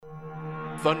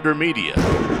Thunder Media.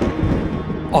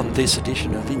 On this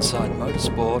edition of Inside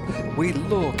Motorsport, we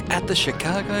look at the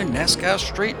Chicago NASCAR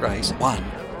street race won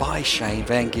by Shane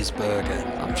van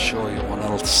Gisbergen. I'm sure you'll want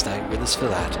to stay with us for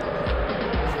that.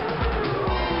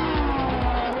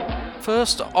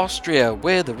 First, Austria,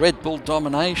 where the Red Bull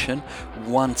domination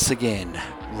once again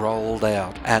rolled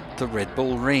out at the Red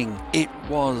Bull Ring. It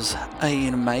was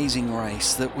an amazing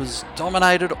race that was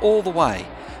dominated all the way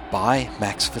by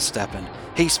Max Verstappen.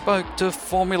 He spoke to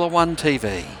Formula One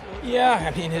TV. Yeah,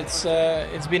 I mean it's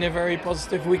been a very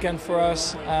positive weekend for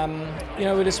us.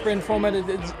 With the sprint format,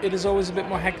 it is always a bit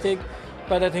more hectic,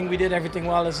 but I think we did everything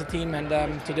well as a team, and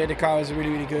today the car is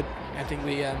really good. I think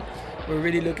we're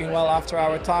really looking well after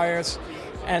our tires,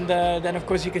 and then of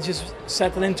course you can just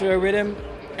settle into a rhythm.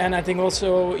 And I think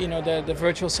also the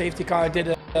virtual safety car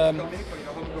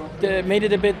made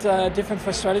it a bit different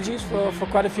for strategies for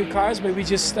quite a few cars, but we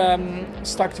just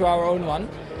stuck to our own one.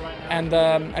 And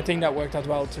I think that worked out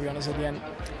well, to be honest, at the end.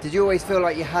 Did you always feel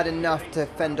like you had enough to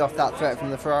fend off that threat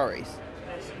from the Ferraris?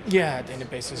 Yeah, I think the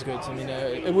pace was good. I mean,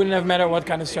 it wouldn't have mattered what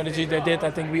kind of strategy they did.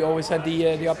 I think we always had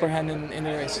the upper hand in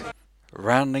the race.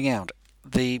 Rounding out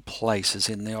the places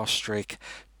in the Austric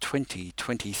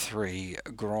 2023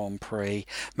 Grand Prix,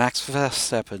 Max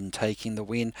Verstappen taking the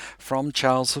win from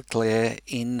Charles Leclerc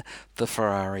in the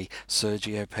Ferrari,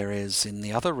 Sergio Perez in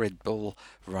the other Red Bull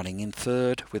running in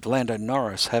third, with Lando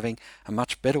Norris having a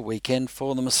much better weekend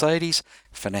for the Mercedes,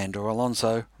 Fernando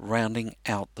Alonso rounding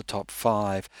out the top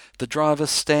five. The drivers'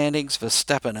 standings,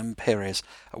 Verstappen and Perez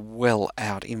are well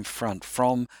out in front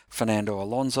from Fernando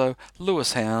Alonso,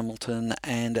 Lewis Hamilton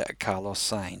and Carlos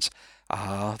Sainz.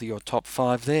 Your top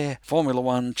five there. Formula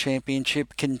One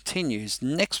Championship continues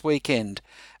next weekend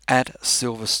at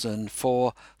Silverstone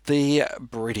for the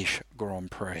British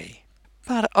Grand Prix.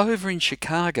 But over in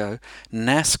Chicago,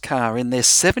 NASCAR in their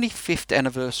 75th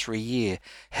anniversary year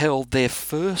held their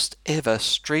first ever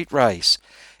street race.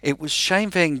 It was Shane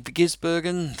van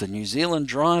Gisbergen, the New Zealand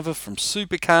driver from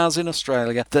Supercars in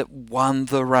Australia, that won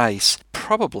the race.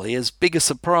 Probably as big a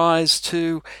surprise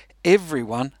to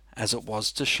everyone as it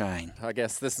was to Shane. I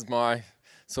guess this is my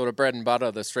sort of bread and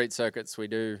butter, the street circuits. We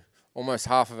do almost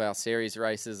half of our series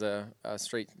races are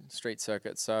street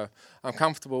circuits, so I'm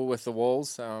comfortable with the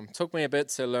walls. Took me a bit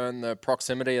to learn the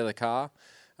proximity of the car,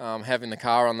 having the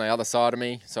car on the other side of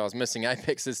me, so I was missing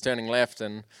apexes turning left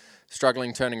and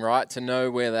struggling turning right to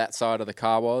know where that side of the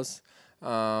car was.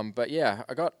 But yeah,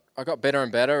 I got better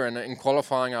and better, and in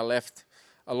qualifying I left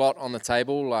a lot on the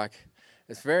table. Like,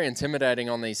 it's very intimidating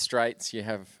on these straights. You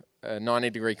have a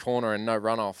 90-degree corner and no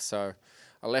runoff, so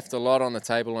I left a lot on the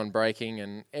table and braking,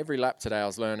 and every lap today I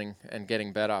was learning and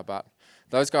getting better. But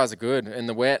those guys are good. In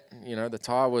the wet, the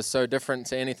tyre was so different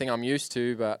to anything I'm used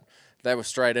to, but they were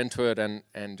straight into it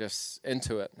and just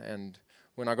into it. And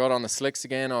when I got on the slicks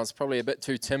again, I was probably a bit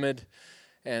too timid,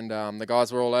 and the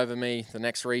guys were all over me. The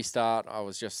next restart, I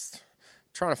was just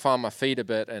trying to find my feet a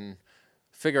bit and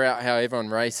figure out how everyone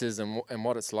races and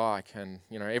what it's like. And,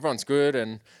 everyone's good,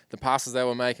 and the passes they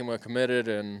were making were committed,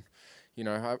 and,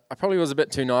 I probably was a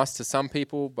bit too nice to some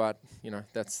people, but,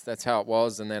 that's how it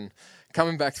was. And then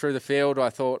coming back through the field, I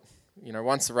thought,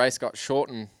 once the race got short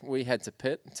and we had to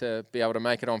pit to be able to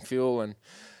make it on fuel, and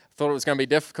thought it was going to be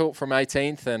difficult from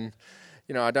 18th, and,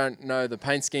 I don't know the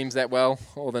paint schemes that well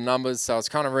or the numbers, so I was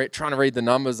kind of trying to read the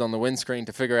numbers on the windscreen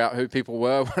to figure out who people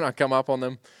were when I come up on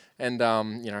them. And,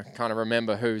 kind of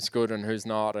remember who's good and who's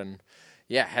not. And,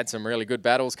 yeah, had some really good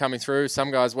battles coming through.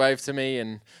 Some guys waved to me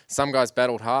and some guys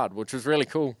battled hard, which was really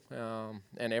cool.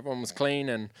 And everyone was clean,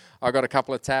 and I got a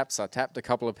couple of taps. I tapped a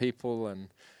couple of people, and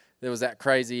there was that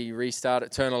crazy restart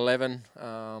at turn 11.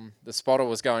 The spotter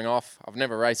was going off. I've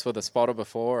never raced with a spotter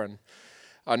before, and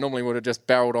I normally would have just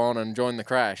barreled on and joined the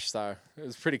crash. So it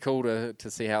was pretty cool to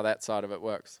see how that side of it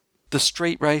works. The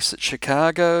street race at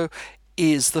Chicago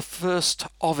is the first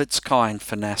of its kind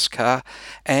for NASCAR,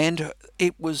 and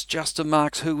it was Justin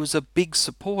Marks who was a big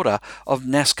supporter of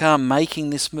NASCAR making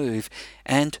this move,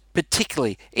 and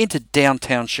particularly into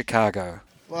downtown Chicago.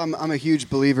 Well, I'm a huge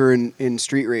believer in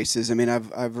street races. I mean,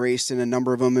 I've raced in a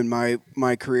number of them in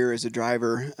my career as a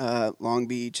driver, Long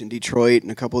Beach and Detroit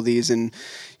and a couple of these, and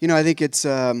I think it's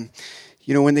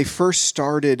when they first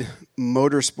started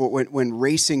motorsport, when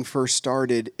racing first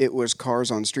started, it was cars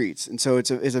on streets. And so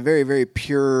it's a very, very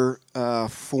pure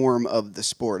form of the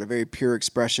sport, a very pure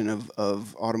expression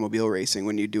of automobile racing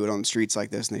when you do it on streets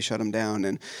like this and they shut them down.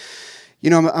 And,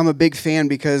 I'm a big fan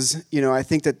because, I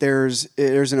think that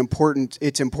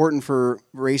it's important for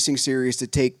racing series to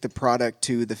take the product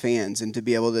to the fans and to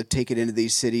be able to take it into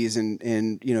these cities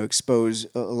and expose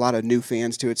a lot of new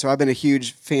fans to it. So I've been a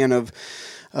huge fan of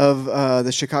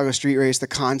the Chicago street race, the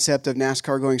concept of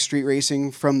NASCAR going street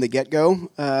racing from the get-go.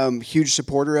 Huge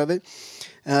supporter of it.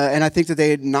 And I think that they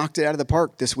had knocked it out of the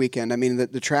park this weekend. I mean,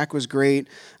 the track was great.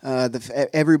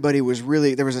 Everybody was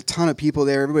really, there was a ton of people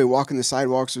there. Everybody walking the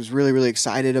sidewalks was really, really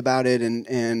excited about it.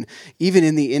 And even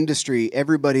in the industry,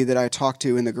 everybody that I talked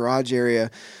to in the garage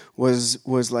area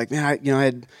was like,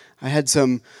 man, I had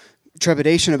some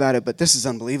trepidation about it, but this is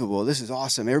unbelievable. This is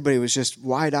awesome. Everybody was just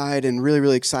wide-eyed and really,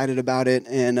 really excited about it.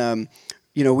 And,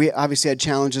 we obviously had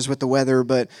challenges with the weather,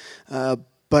 but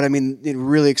I mean,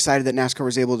 really excited that NASCAR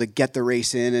was able to get the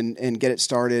race in and get it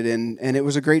started, and it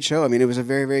was a great show. I mean, it was a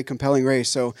very, very compelling race.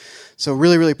 So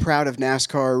really, really proud of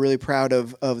NASCAR. Really proud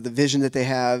of the vision that they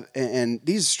have. And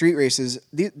these street races,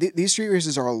 these street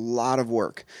races are a lot of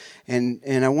work, and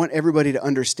I want everybody to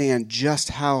understand just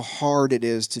how hard it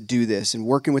is to do this. And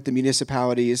working with the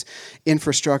municipalities,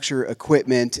 infrastructure,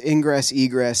 equipment, ingress,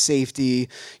 egress, safety,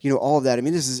 all of that. I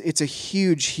mean, it's a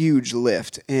huge, huge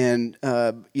lift, and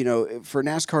for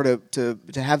NASCAR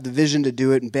to have the vision to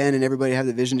do it, and Ben and everybody have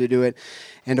the vision to do it,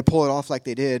 and to pull it off like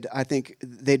they did, I think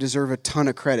they deserve a ton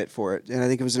of credit for it, and I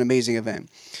think it was an amazing event.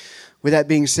 With that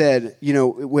being said,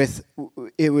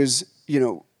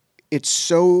 it's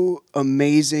so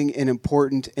amazing and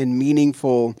important and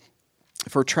meaningful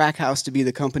for Trackhouse to be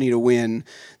the company to win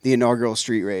the inaugural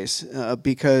street race,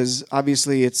 because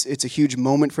obviously it's a huge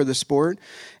moment for the sport,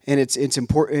 and it's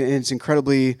important, and it's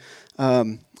incredibly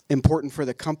important for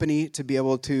the company to be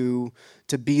able to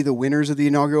be the winners of the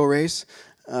inaugural race.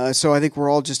 So I think we're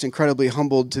all just incredibly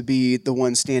humbled to be the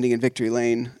ones standing in victory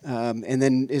lane. And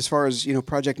then as far as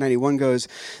Project 91 goes,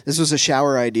 this was a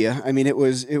shower idea. I mean, it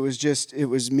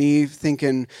was me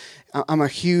thinking. I'm a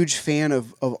huge fan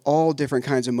of all different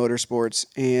kinds of motorsports,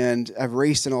 and I've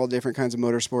raced in all different kinds of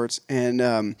motorsports. And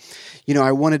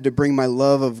I wanted to bring my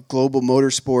love of global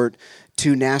motorsport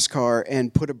to NASCAR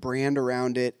and put a brand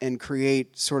around it and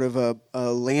create sort of a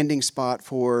landing spot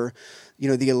for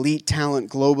the elite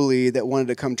talent globally that wanted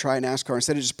to come try NASCAR,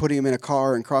 instead of just putting them in a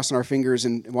car and crossing our fingers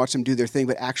and watch them do their thing,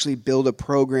 but actually build a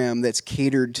program that's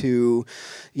catered to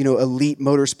elite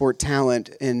motorsport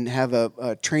talent, and have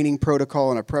a training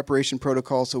protocol and a preparation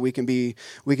protocol so we can be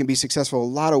successful. A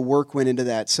lot of work went into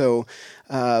that. So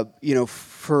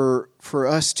for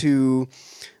us to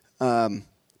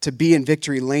be in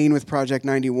victory lane with Project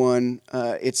 91,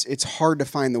 it's hard to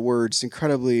find the words.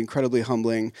 Incredibly, incredibly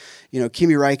humbling.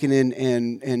 Kimi Räikkönen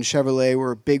and Chevrolet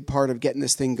were a big part of getting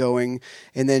this thing going.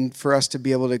 And then for us to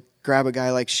be able to grab a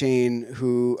guy like Shane,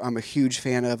 who I'm a huge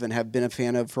fan of and have been a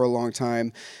fan of for a long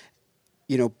time,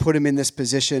 put him in this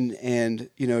position and,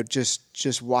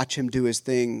 just watch him do his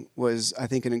thing was, I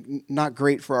think, not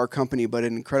great for our company, but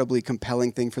an incredibly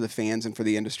compelling thing for the fans and for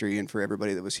the industry and for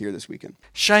everybody that was here this weekend.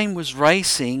 Shane was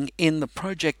racing in the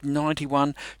Project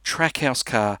 91 Trackhouse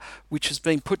car, which has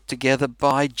been put together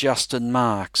by Justin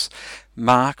Marks.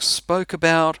 Marks spoke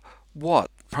about what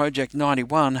Project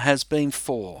 91 has been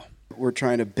for. We're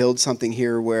trying to build something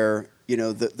here where,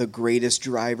 the greatest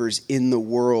drivers in the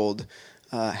world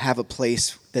have a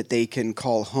place that they can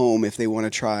call home if they want to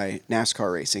try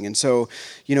NASCAR racing. And so,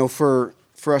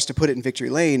 for us to put it in victory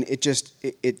lane, it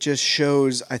just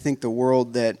shows, I think, the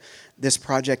world that this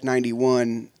Project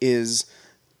 91 is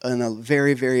a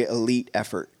very, very elite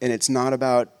effort. And it's not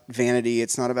about vanity.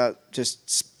 It's not about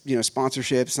just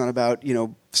sponsorship. It's not about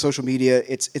social media.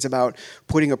 It's about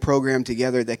putting a program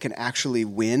together that can actually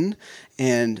win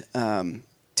and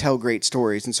tell great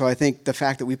stories. And so I think the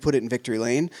fact that we put it in victory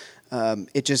lane,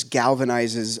 it just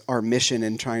galvanizes our mission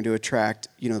in trying to attract,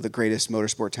 the greatest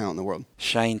motorsport talent in the world.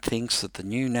 Shane thinks that the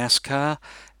new NASCAR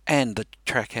and the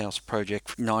Trackhouse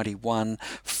Project 91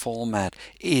 format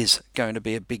is going to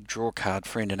be a big draw card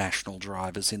for international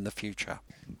drivers in the future.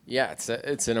 Yeah,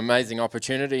 it's an amazing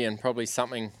opportunity, and probably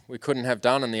something we couldn't have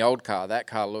done in the old car. That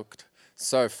car looked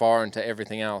so foreign to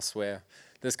everything else, where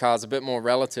this car's a bit more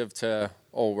relative to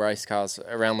all race cars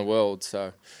around the world.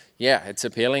 So yeah, it's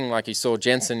appealing. Like you saw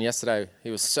Jensen yesterday, he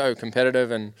was so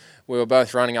competitive, and we were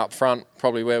both running up front,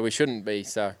 probably where we shouldn't be.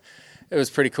 So it was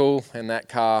pretty cool, and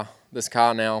this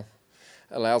car now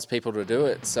allows people to do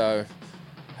it. So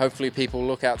hopefully people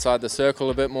look outside the circle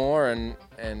a bit more and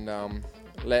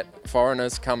let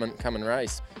foreigners come and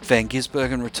race. Van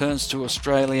Gisbergen returns to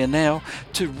Australia now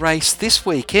to race this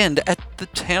weekend at the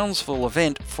Townsville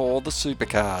event for the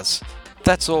supercars.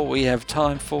 That's all we have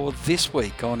time for this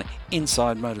week on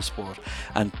Inside Motorsport.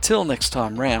 Until next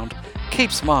time round,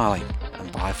 keep smiling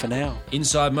and bye for now.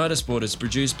 Inside Motorsport is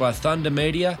produced by Thunder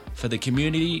Media for the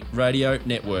Community Radio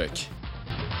Network.